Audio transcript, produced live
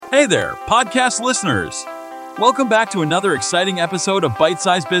Hey there, podcast listeners. Welcome back to another exciting episode of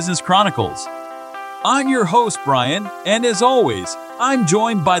Bite-Sized Business Chronicles. I'm your host, Brian, and as always, I'm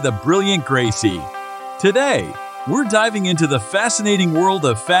joined by the brilliant Gracie. Today, we're diving into the fascinating world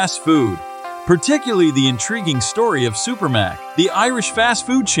of fast food, particularly the intriguing story of Supermac, the Irish fast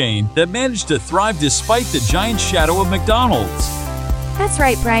food chain that managed to thrive despite the giant shadow of McDonald's. That's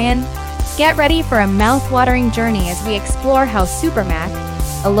right, Brian. Get ready for a mouth-watering journey as we explore how Supermac,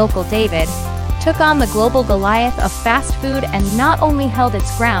 a local David, took on the global Goliath of fast food and not only held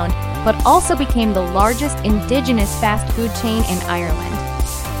its ground, but also became the largest indigenous fast food chain in Ireland.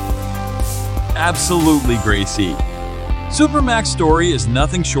 Absolutely, Gracie. Supermac's story is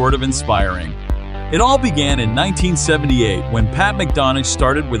nothing short of inspiring. It all began in 1978 when Pat McDonald's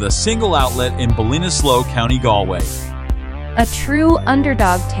started with a single outlet in Ballinasloe, County Galway. A true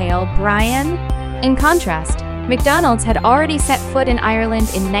underdog tale, Brian. In contrast, McDonald's had already set foot in Ireland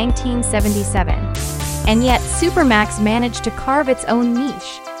in 1977, and yet Supermac's managed to carve its own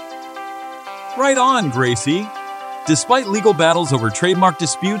niche. Right on, Gracie. Despite legal battles over trademark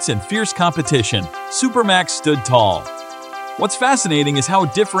disputes and fierce competition, Supermac stood tall. What's fascinating is how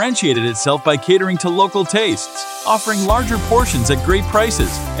it differentiated itself by catering to local tastes, offering larger portions at great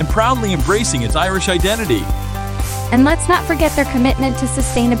prices, and proudly embracing its Irish identity. And let's not forget their commitment to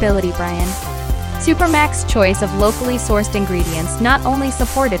sustainability, Brian. Supermac's choice of locally sourced ingredients not only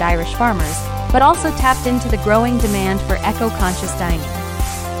supported Irish farmers, but also tapped into the growing demand for eco-conscious dining.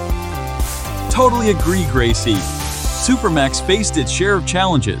 Totally agree, Gracie. Supermac's faced its share of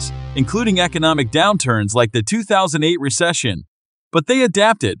challenges, including economic downturns like the 2008 recession. But they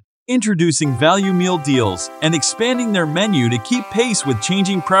adapted, introducing value meal deals and expanding their menu to keep pace with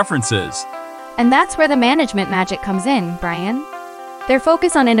changing preferences. And that's where the management magic comes in, Brian. Their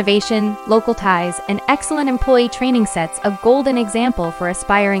focus on innovation, local ties, and excellent employee training sets a golden example for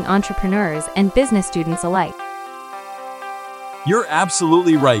aspiring entrepreneurs and business students alike. You're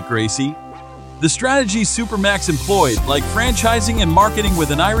absolutely right, Gracie. The strategies Supermac's employed, like franchising and marketing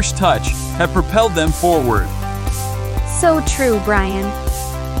with an Irish touch, have propelled them forward. So true, Brian.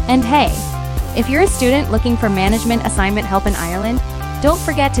 And hey, if you're a student looking for management assignment help in Ireland, don't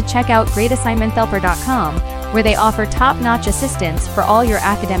forget to check out greatassignmenthelper.com, where they offer top-notch assistance for all your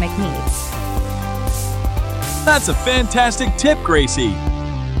academic needs. That's a fantastic tip, Gracie.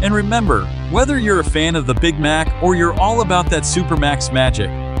 And remember, whether you're a fan of the Big Mac or you're all about that Supermac's magic,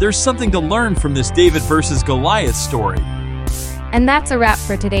 there's something to learn from this David versus Goliath story. And that's a wrap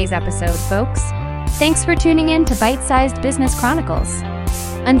for today's episode, folks. Thanks for tuning in to Bite-Sized Business Chronicles.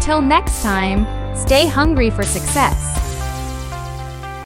 Until next time, stay hungry for success.